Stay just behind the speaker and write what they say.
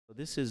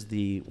This is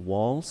the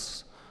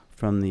waltz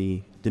from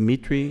the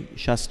Dmitri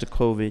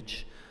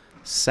Shostakovich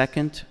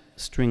Second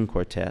String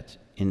Quartet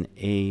in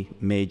A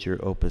major,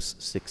 opus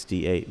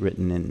 68,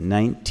 written in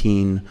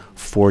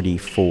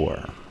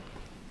 1944.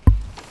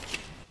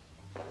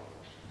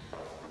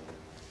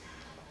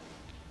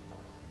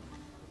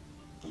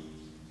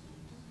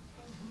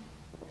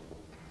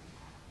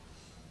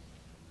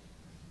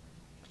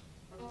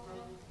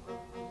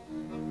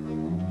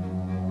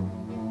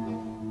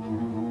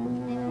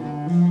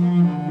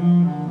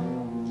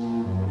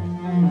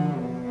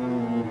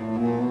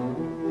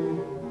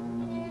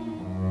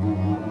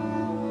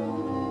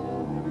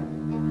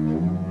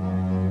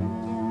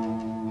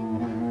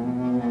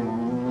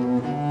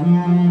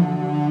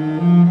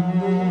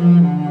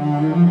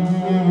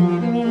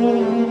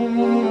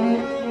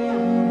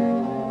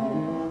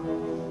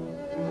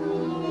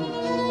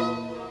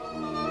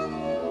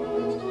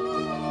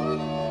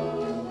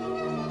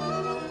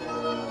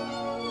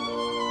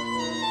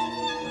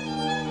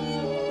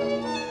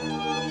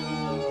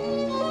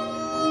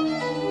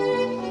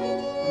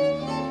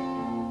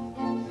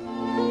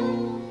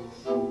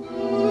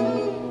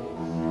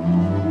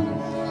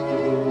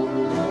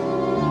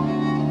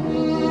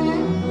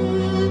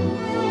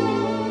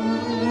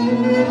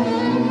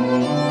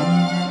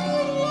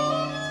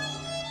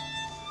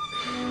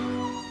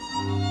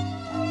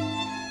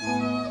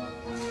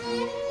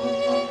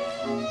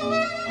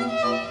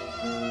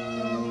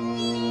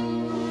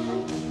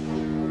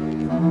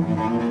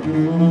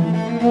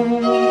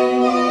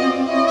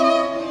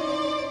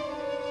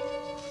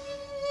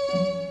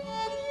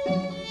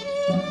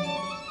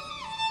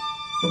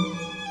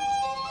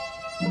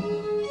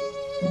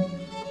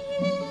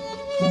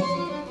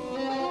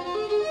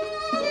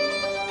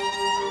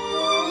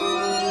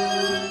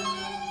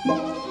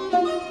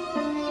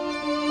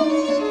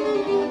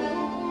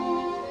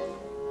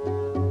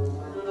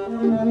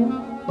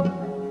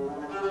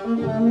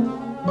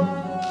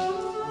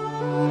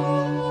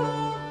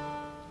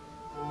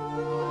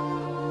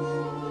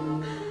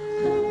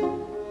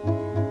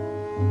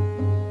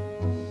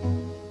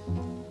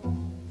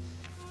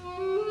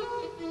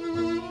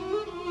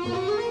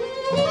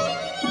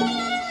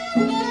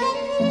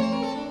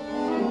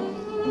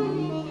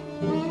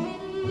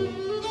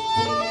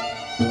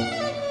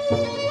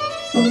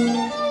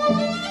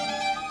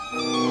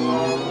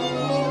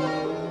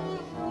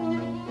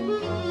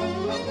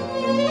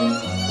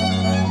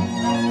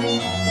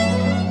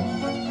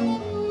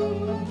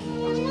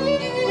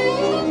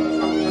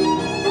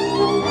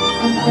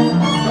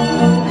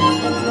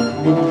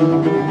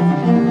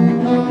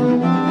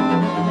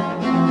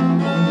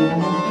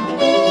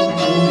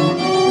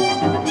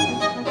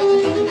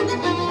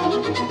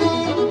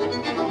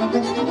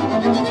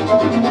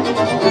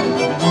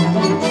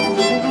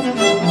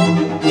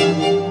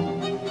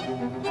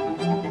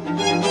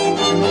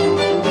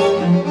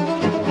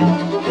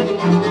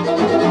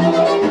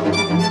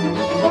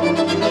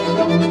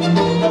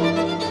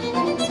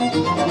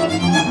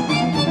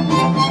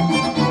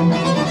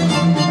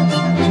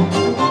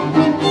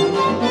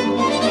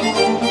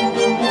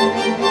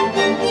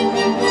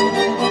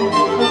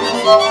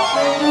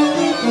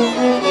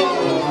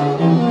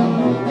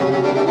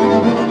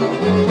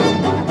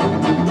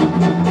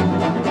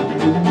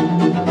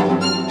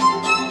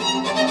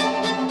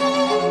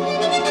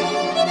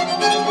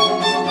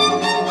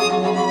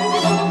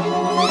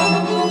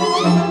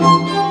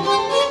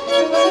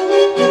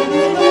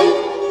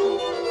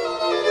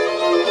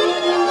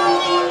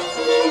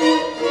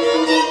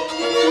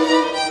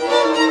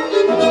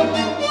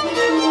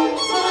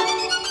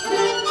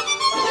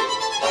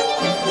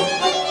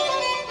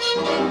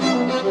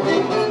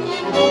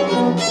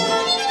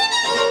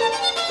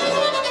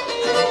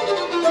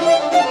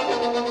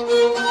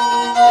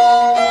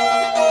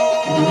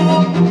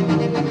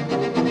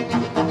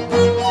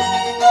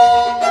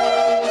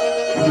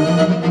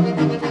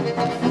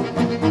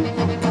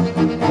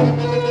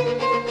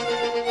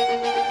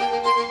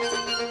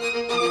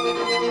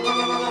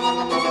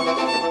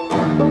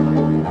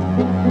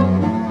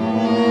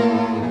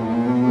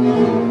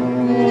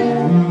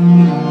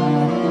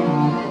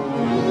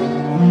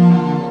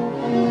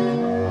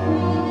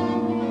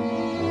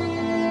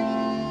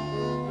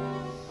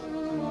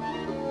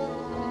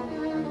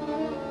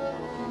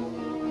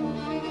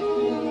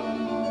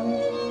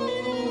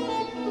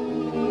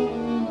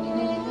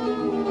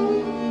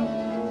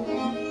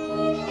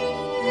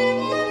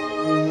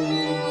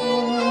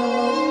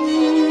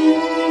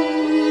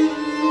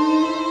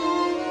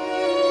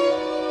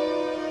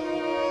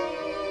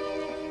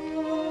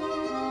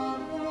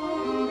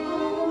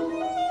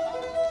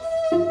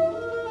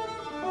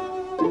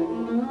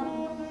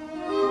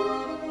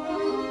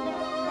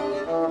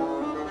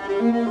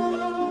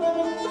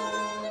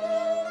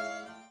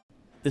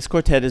 This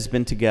quartet has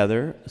been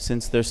together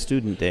since their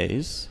student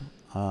days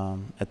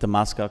at the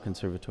Moscow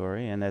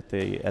Conservatory and at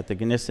the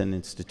Gnisten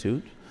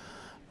Institute.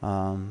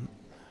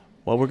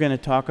 What we're going to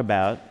talk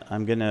about,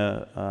 I'm going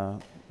to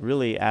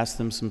really ask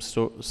them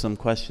some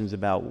questions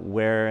about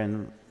where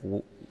and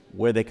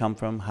where they come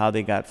from, how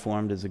they got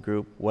formed as a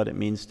group, what it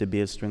means to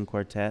be a string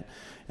quartet,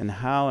 and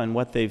how and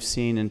what they've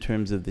seen in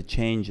terms of the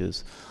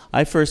changes.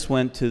 I first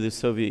went to the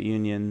Soviet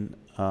Union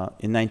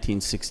in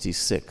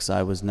 1966.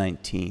 I was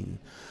 19.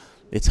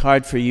 It's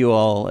hard for you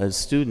all as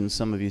students,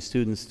 some of you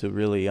students, to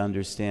really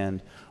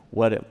understand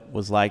what it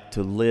was like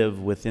to live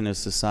within a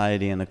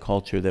society and a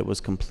culture that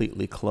was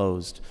completely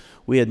closed.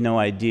 We had no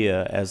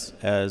idea, as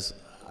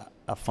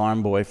a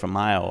farm boy from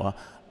Iowa,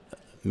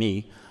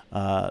 me,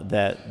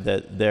 that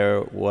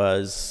there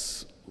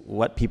was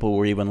what people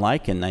were even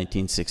like in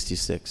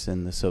 1966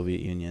 in the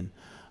Soviet Union.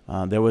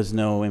 There was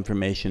no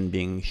information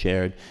being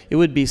shared. It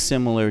would be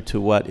similar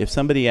to what, if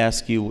somebody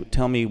asked you,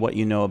 tell me what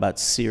you know about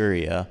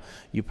Syria,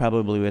 you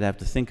probably would have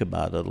to think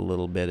about it a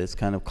little bit. It's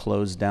kind of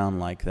closed down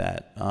like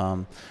that.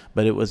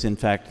 But it was in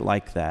fact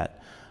like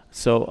that.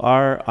 So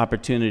our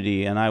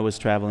opportunity, and I was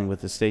traveling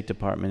with the State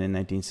Department in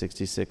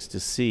 1966 to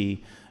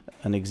see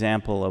an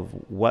example of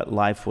what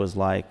life was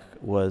like,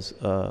 was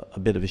a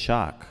bit of a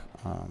shock.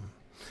 Of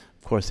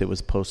course, it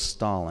was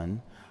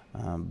post-Stalin.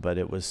 But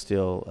it was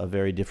still a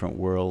very different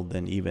world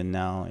than even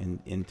now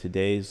in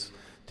today's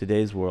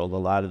world. A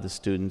lot of the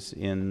students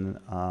in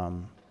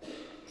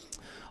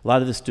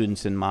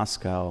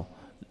Moscow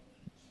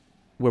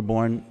were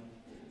born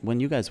when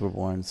you guys were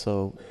born,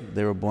 so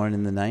they were born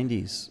in the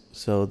 90s.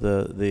 So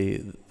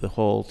the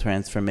whole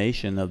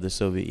transformation of the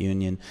Soviet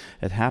Union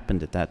had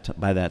happened at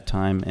by that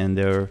time, and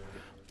there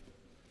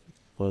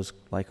was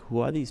like, who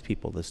are these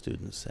people? The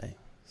students say.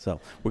 So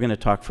we're going to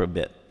talk for a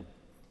bit.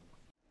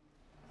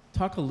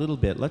 Talk a little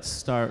bit. Let's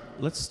start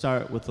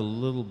with a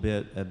little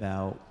bit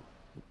about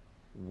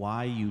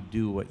why you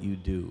do what you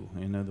do.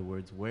 In other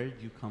words, where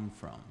did you come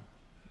from?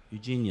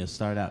 Eugenia,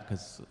 start out,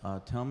 because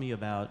tell me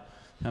about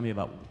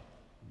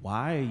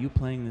why are you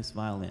playing this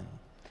violin?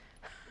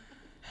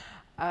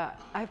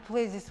 I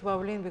play this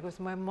violin because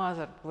my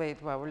mother played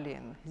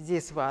violin,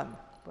 this one,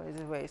 by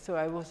the way. So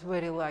I was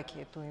very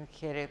lucky to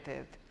inherit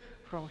it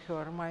from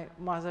her. My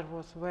mother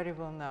was very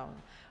well known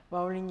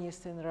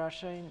violinist in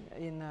Russia,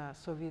 in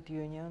Soviet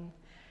Union.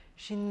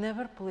 She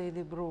never played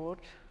abroad.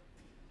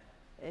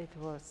 It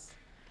was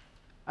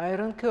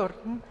Iron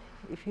Curtain,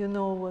 if you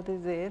know what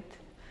is it.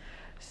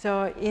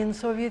 So in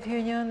Soviet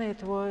Union,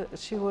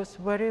 she was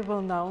very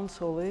well known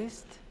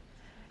soloist,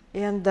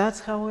 and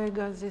that's how I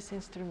got this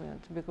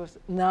instrument, because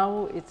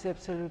now it's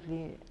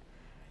absolutely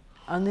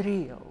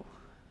unreal.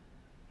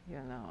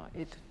 You know,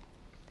 it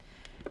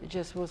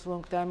just was a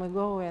long time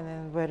ago and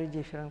in a very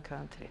different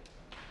country.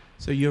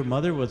 So your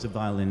mother was a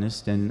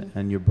violinist,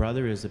 and your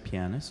brother is a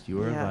pianist. You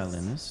were Yes. a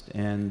violinist,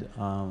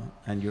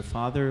 and your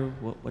father.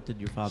 What did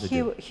your father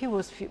do?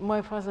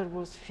 My father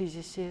was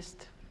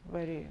physicist,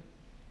 very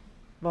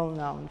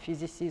well-known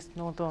physicist,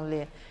 not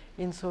only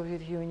in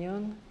Soviet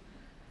Union.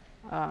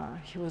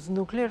 He was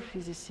nuclear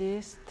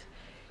physicist.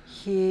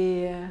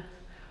 He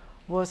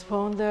was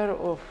founder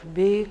of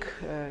big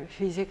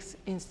physics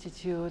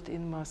institute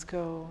in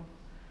Moscow.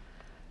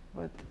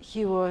 But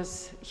he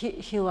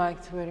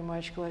liked very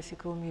much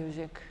classical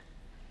music,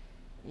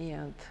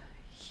 and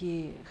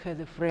he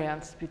had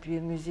friends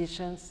between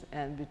musicians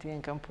and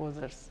between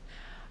composers.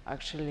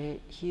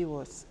 Actually, he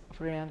was a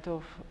friend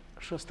of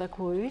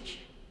Shostakovich,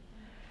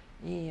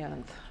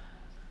 and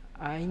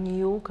I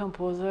knew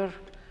composer.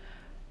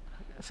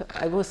 So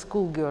I was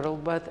schoolgirl,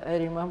 but I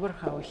remember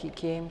how he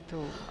came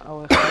to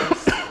our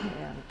house,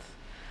 and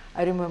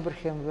I remember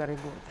him very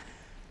good.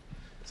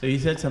 So you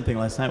said something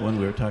last night when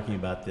we were talking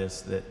about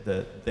this, that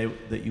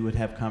they would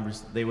have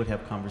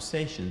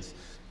conversations.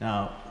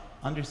 Now,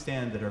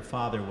 understand that her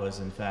father was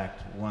in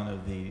fact one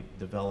of the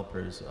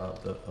developers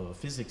of a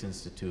physics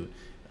institute,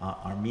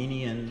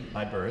 Armenian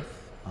by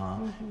birth,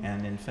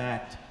 and in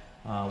fact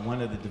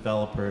one of the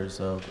developers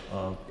of,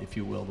 if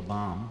you will, the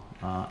bomb,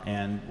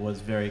 and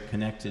was very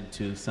connected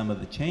to some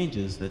of the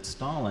changes that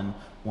Stalin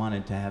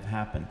wanted to have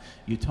happen.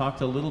 You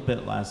talked a little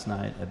bit last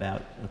night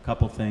about a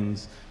couple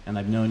things, and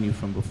I've known you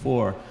from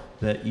before,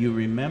 that you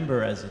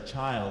remember as a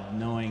child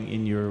knowing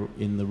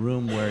in the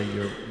room where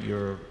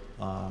your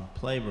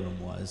playroom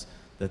was,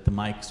 that the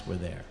mics were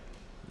there,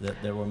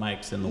 that there were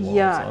mics in the walls.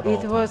 Yeah, at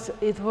all times.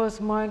 it was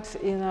mics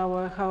in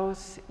our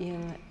house,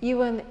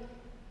 even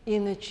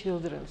in a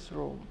children's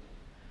room,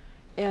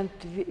 and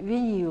we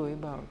knew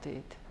about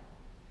it.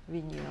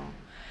 We knew,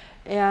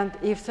 and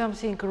if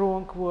something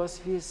wrong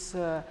was with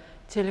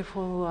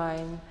telephone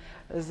line,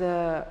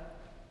 the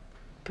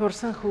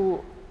person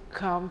who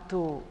come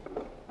to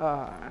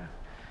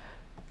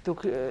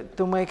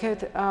make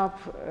it up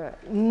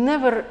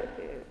never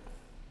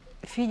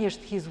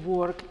finished his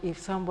work if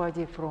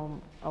somebody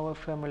from our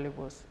family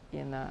was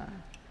in a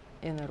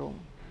room.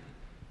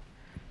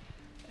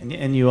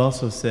 And you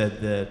also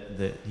said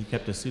that he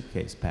kept a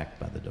suitcase packed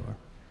by the door.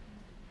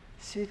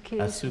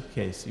 Suitcase? A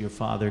suitcase. Your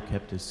father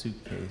kept a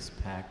suitcase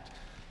packed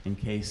in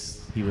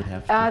case he would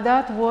have to.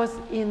 That was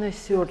in the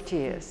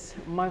 30s.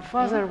 My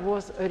father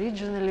was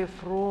originally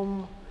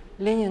from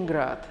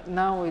Leningrad.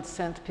 Now it's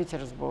St.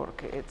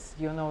 Petersburg. It's,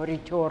 you know,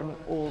 return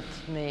old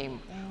name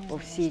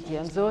of city.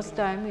 And those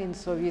time in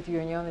Soviet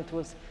Union it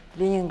was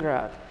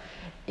Leningrad.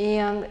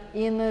 And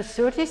in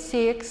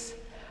 36,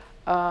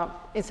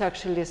 it's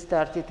actually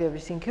started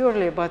everything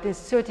early, but in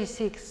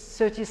 36,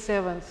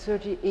 37,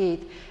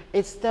 38,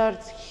 it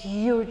starts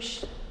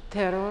huge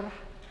terror,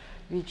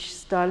 which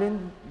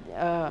Stalin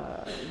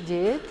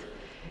did.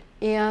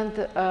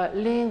 And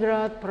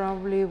Leningrad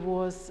probably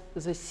was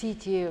the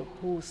city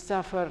who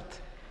suffered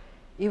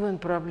even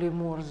probably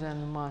more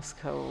than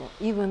Moscow,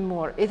 even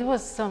more. It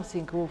was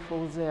something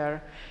awful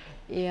there.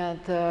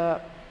 And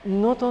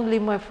not only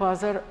my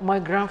father, my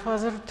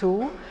grandfather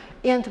too,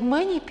 and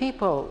many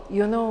people,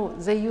 you know,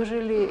 they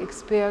usually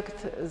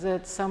expect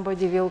that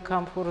somebody will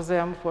come for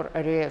them for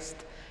arrest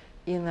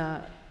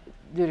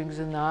during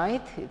the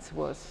night. It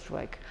was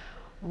like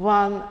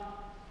 1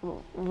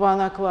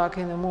 o'clock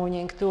in the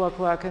morning, 2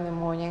 o'clock in the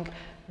morning.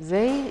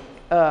 They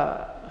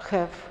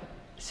have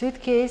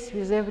suitcase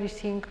with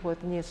everything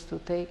what needs to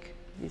take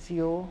with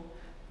you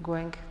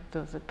going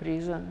to the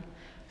prison.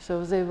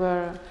 So they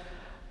were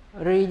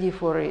ready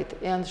for it.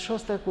 And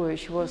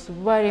Shostakovich was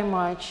very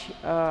much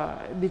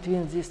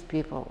between these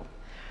people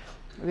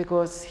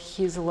because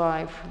his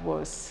life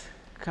was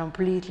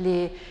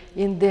completely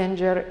in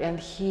danger, and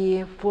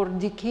he, for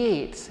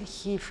decades,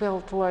 he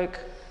felt like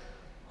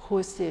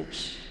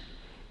hostage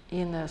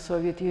in the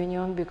Soviet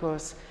Union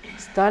because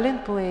Stalin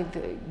played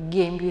a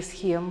game with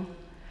him.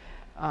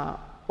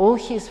 All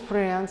his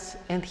friends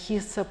and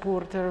his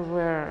supporters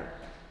were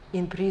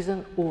in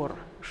prison or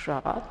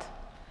shot.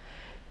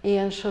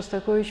 And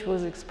Shostakovich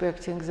was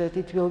expecting that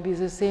it will be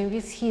the same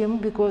with him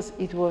because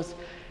it was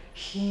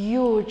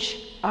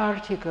huge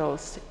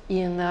articles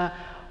in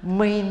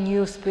main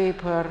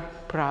newspaper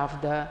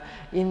Pravda,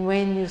 in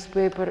main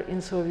newspaper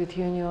in Soviet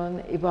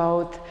Union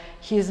about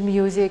his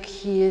music.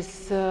 He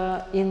is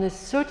in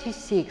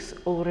 36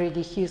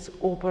 already. His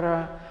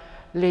opera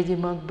Lady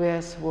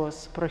Macbeth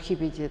was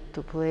prohibited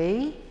to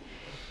play,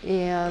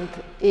 and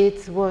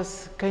it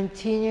was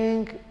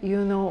continuing,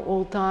 you know,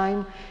 all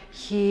time.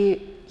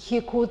 He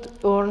could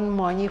earn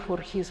money for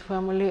his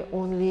family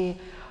only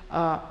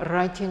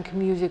writing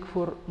music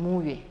for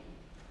movie.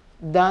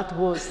 That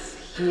was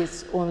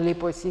his only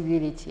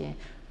possibility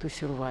to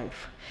survive.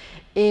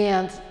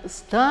 And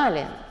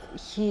Stalin,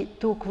 he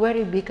took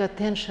very big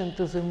attention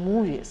to the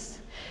movies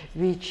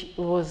which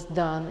was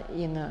done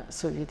in the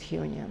Soviet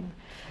Union.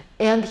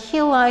 And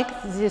he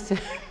liked this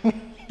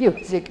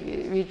music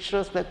which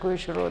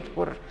Shostakovich wrote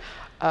for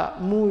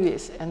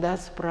movies, and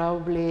that's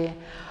probably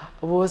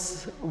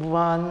was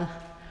one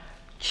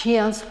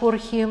chance for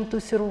him to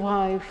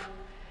survive.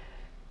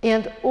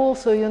 And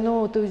also, you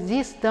know, to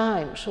this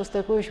time,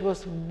 Shostakovich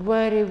was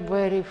very,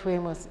 very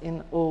famous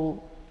in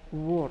all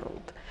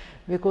world,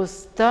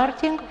 because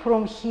starting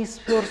from his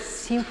first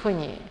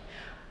symphony,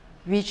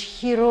 which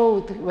he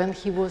wrote when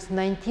he was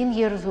 19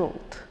 years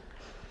old,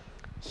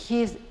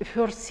 his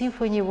first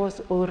symphony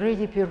was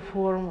already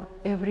performed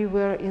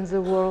everywhere in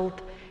the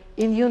world.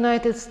 In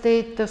United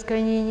States,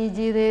 Toscanini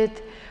did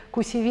it,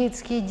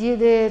 Kusevitsky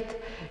did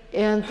it,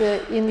 and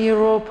in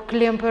Europe,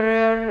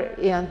 Klemperer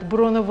and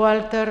Bruno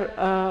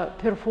Walter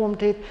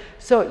performed it.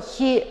 So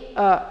he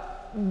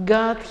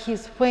got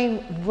his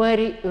fame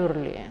very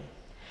early.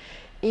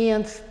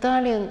 And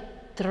Stalin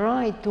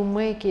tried to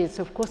make it,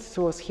 of course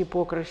it was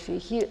hypocrisy,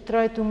 he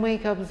tried to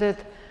make up that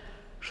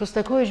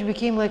Shostakovich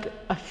became like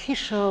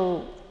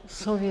official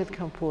Soviet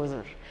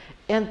composer.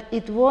 And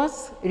it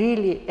was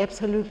really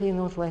absolutely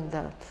not like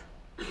that,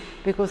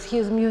 because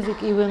his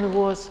music even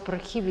was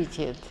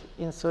prohibited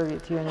in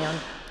Soviet Union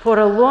for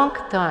a long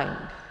time,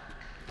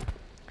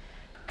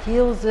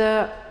 till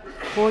the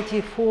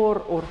 44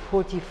 or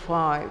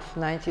 45,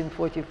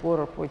 1944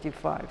 or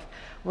 45,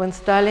 when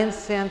Stalin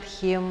sent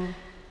him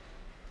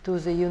to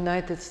the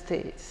United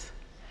States.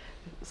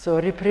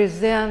 So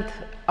represent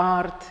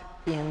art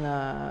in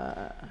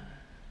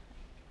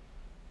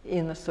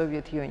the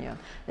Soviet Union.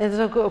 And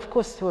of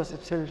course it was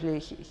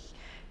absolutely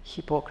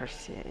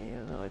hypocrisy,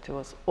 you know, it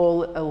was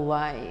all a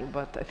lie,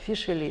 but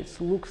officially it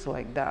looks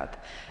like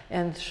that.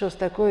 And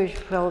Shostakovich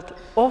felt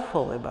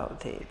awful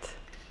about it.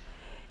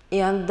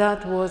 And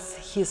that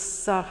was his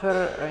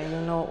suffer, you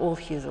know, all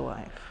his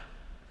life.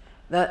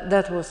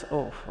 That was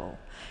awful.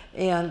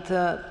 And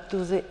to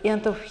the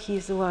end of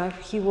his life,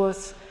 he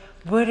was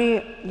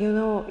very, you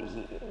know,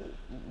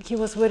 he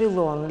was very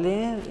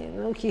lonely. You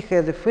know, he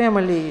had a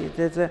family,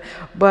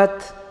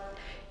 but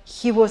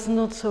he was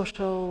not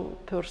social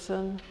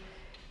person.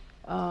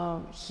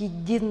 He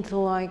didn't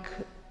like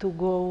to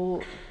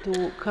go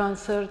to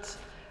concerts.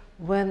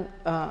 When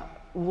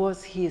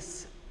was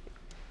his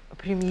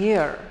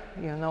premiere,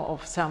 you know,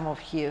 of some of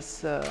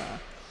his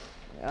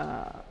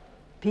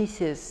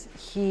pieces,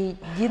 he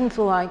didn't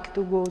like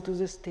to go to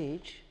the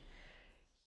stage.